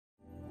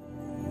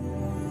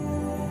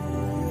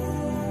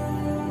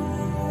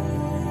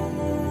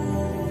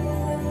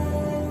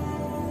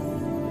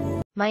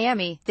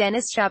Miami,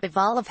 Denis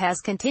Shapovalov has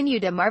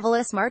continued a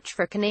marvelous march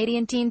for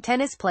Canadian team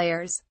tennis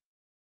players.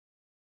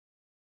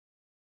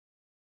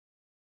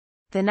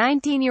 The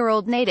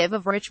 19-year-old native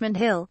of Richmond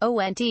Hill,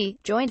 ONT,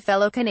 joined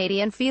fellow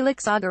Canadian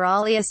Felix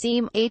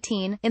Auger-Aliassime,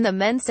 18, in the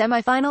men's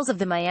semifinals of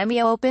the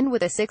Miami Open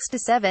with a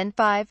 6-7,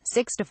 5,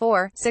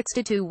 6-4,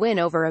 6-2 win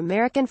over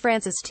American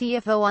Francis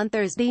Tiafoe on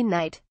Thursday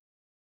night.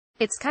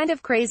 "It's kind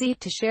of crazy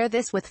to share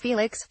this with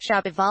Felix,"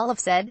 Shapovalov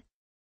said.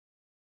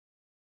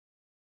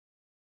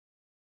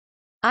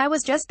 "I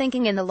was just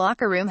thinking in the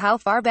locker room how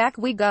far back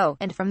we go,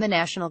 and from the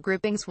national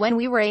groupings when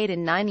we were 8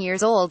 and 9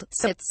 years old,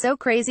 so it's so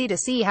crazy to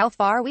see how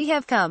far we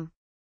have come.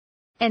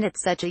 And at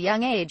such a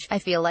young age, I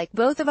feel like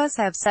both of us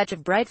have such a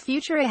bright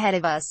future ahead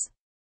of us.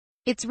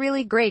 It's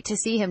really great to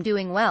see him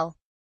doing well.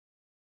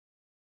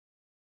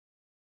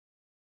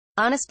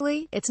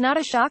 Honestly, it's not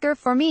a shocker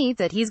for me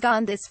that he's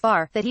gone this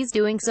far, that he's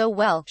doing so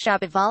well."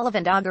 Shapovalov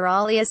and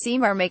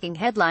Auger-Aliassime are making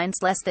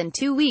headlines less than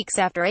 2 weeks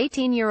after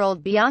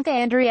 18-year-old Bianca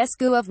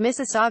Andreescu of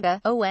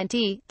Mississauga,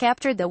 ONT,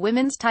 captured the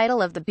women's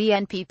title of the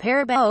BNP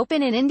Paribas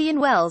Open in Indian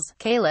Wells,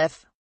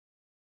 Calif.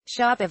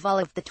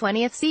 Shapovalov, the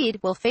 20th seed,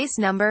 will face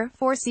number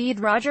 4 seed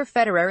Roger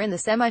Federer in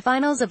the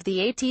semifinals of the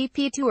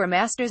ATP Tour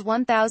Masters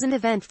 1000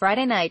 event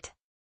Friday night.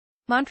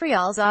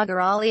 Montreal's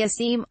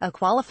Auger-Aliassime, a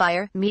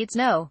qualifier, meets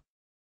no.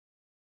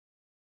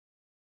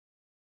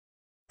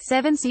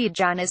 7 seed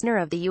John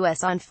Isner of the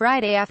U.S. on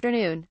Friday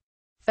afternoon.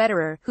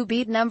 Federer, who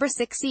beat number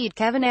 6 seed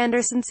Kevin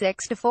Anderson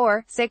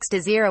 6-4,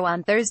 6-0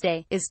 on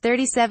Thursday, is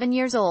 37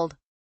 years old.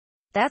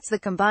 That's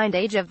the combined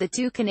age of the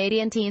two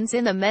Canadian teams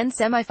in the men's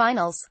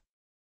semifinals.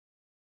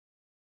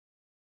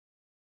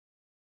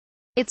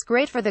 "It's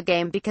great for the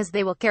game because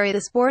they will carry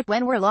the sport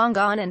when we're long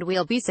gone and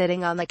we'll be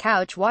sitting on the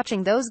couch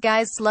watching those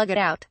guys slug it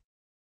out,"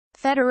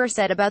 Federer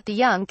said about the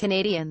young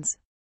Canadians.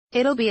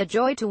 "It'll be a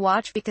joy to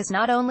watch because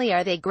not only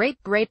are they great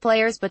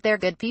players but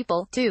they're good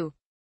people, too."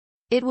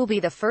 It will be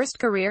the first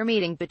career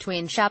meeting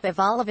between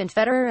Shapovalov and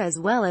Federer as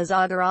well as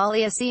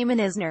Auger-Aliassime and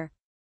Isner.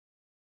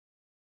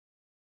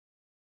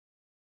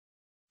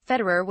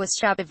 Federer was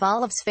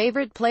Shapovalov's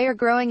favorite player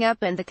growing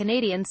up and the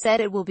Canadian said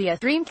it will be a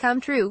dream come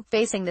true,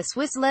 facing the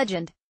Swiss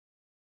legend.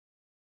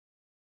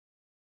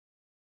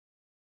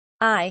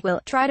 "I will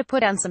try to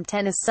put on some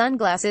tennis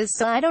sunglasses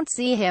so I don't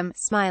see him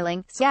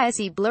smiling, so I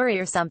see blurry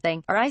or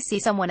something, or I see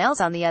someone else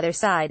on the other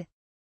side,"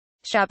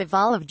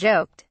 Shapovalov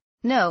joked.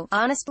 "No,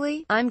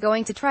 honestly, I'm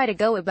going to try to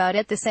go about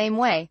it the same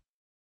way.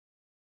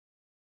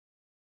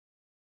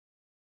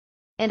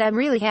 And I'm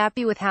really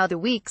happy with how the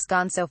week's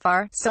gone so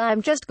far, so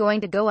I'm just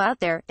going to go out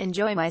there,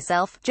 enjoy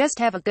myself, just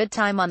have a good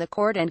time on the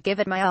court and give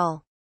it my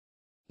all.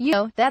 You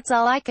know, that's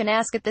all I can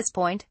ask at this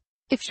point."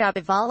 If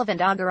Shapovalov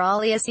and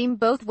Auger-Aliassime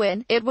both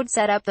win, it would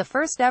set up the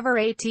first ever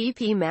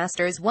ATP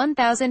Masters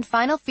 1000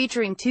 final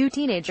featuring two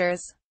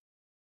teenagers.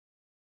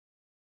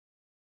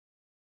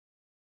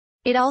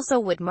 It also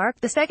would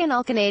mark the second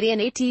all-Canadian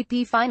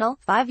ATP final,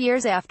 5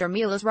 years after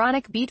Milos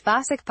Raonic beat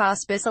Vasek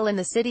Pospisil in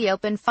the City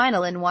Open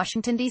final in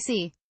Washington,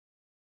 D.C.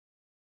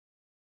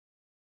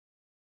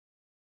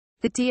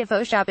 The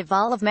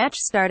Tiafoe-Shapovalov match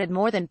started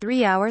more than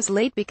 3 hours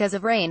late because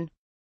of rain.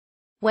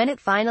 When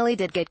it finally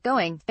did get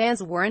going,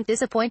 fans weren't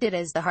disappointed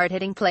as the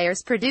hard-hitting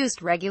players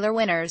produced regular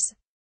winners.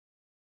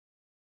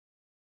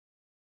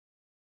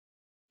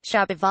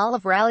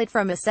 Shapovalov rallied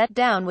from a set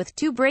down with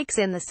 2 breaks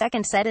in the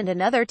second set and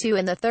another 2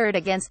 in the third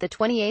against the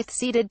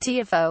 28th-seeded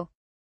Tiafoe.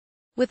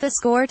 With the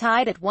score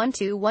tied at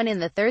 1-1 in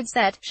the third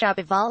set,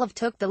 Shapovalov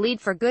took the lead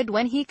for good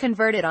when he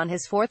converted on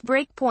his 4th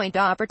break-point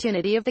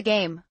opportunity of the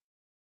game.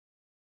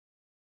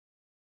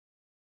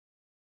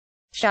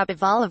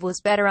 Shapovalov was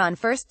better on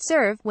first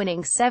serve,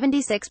 winning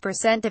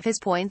 76% of his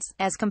points,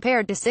 as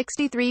compared to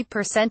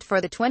 63%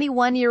 for the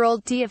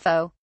 21-year-old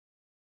Tiafoe.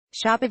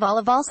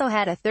 Shapovalov also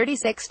had a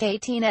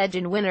 36-18 edge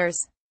in winners.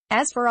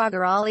 As for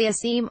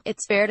Auger-Aliassime,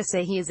 it's fair to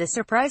say he is a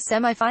surprise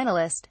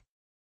semi-finalist.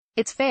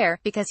 It's fair,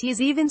 because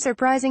he's even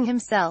surprising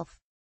himself.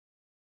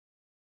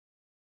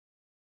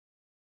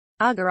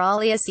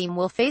 Auger-Aliassime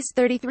will face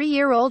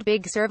 33-year-old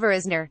big server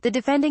Isner, the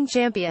defending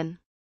champion.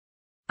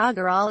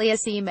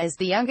 Auger-Aliassime is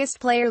the youngest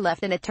player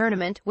left in a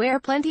tournament where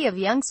plenty of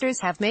youngsters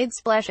have made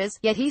splashes,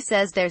 yet he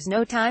says there's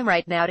no time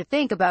right now to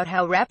think about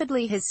how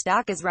rapidly his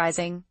stock is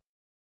rising.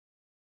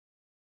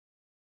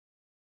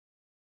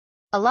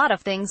 "A lot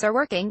of things are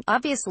working,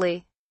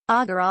 obviously,"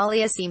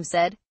 Auger-Aliassime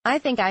said. "I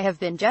think I have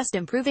been just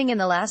improving in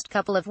the last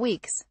couple of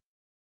weeks.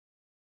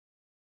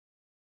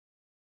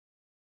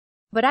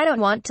 But I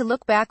don't want to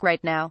look back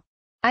right now.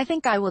 I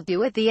think I will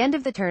do at the end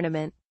of the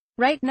tournament.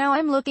 Right now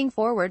I'm looking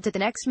forward to the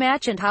next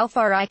match and how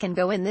far I can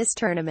go in this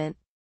tournament.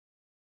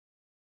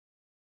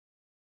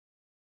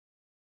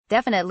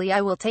 Definitely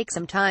I will take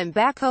some time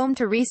back home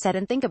to reset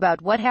and think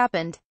about what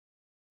happened."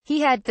 He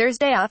had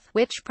Thursday off,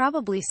 which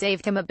probably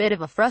saved him a bit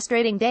of a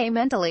frustrating day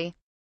mentally.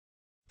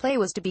 Play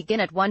was to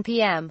begin at 1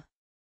 p.m.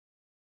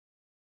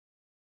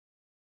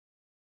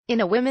 In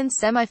a women's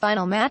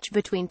semi-final match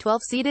between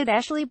 12-seeded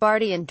Ashley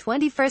Barty and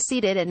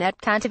 21st-seeded Anett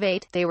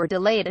Kontaveit, they were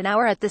delayed an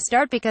hour at the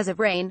start because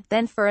of rain,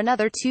 then for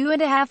another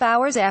 2.5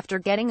 hours after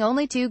getting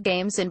only 2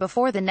 games in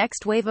before the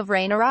next wave of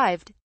rain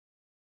arrived.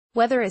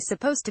 Weather is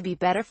supposed to be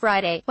better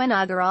Friday, when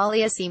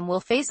Auger-Aliassime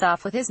will face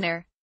off with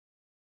Isner.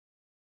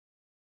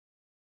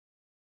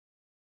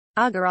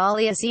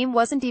 Auger-Aliassime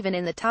wasn't even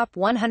in the top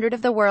 100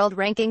 of the world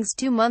rankings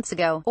 2 months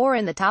ago, or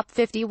in the top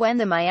 50 when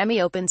the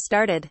Miami Open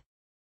started.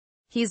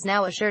 He's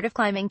now assured of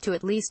climbing to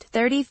at least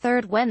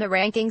 33rd when the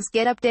rankings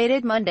get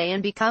updated Monday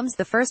and becomes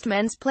the first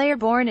men's player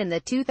born in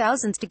the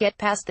 2000s to get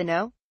past the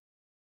No.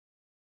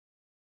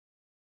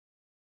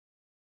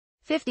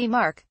 50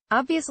 mark.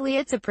 Obviously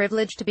it's a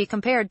privilege to be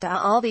compared to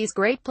all these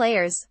great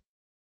players,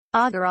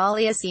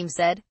 Auger-Aliassime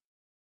said.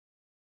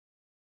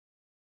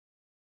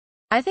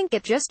 I think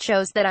it just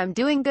shows that I'm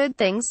doing good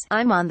things,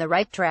 I'm on the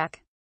right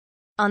track.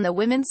 On the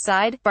women's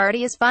side,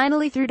 Barty is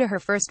finally through to her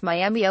first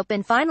Miami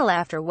Open final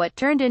after what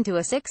turned into a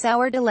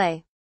 6-hour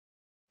delay.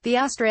 The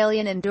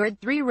Australian endured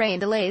 3 rain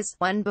delays,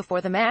 1 before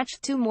the match,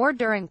 2 more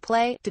during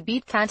play, to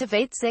beat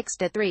Kontaveit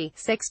 6-3,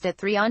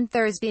 6-3 on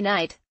Thursday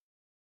night.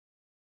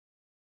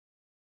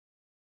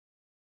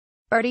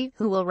 Barty,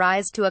 who will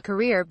rise to a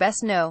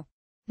career-best No.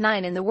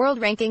 9 in the world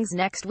rankings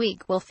next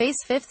week, will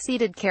face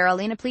 5th-seeded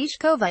Karolina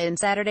Pliskova in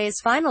Saturday's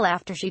final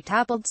after she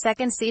toppled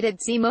 2nd-seeded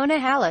Simona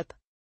Halep.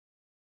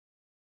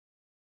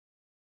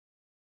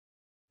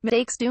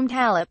 Mistakes doomed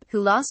Halep, who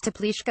lost to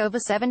Pliskova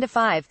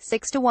 7-5,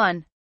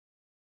 6-1.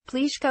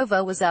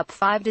 Pliskova was up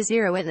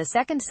 5-0 in the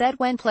second set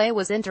when play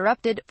was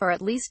interrupted, for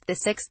at least the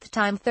 6th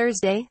time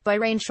Thursday, by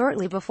rain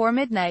shortly before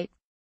midnight.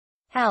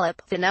 Halep,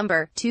 the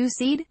number 2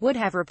 seed, would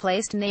have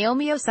replaced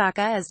Naomi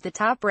Osaka as the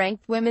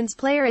top-ranked women's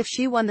player if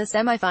she won the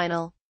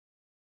semifinal.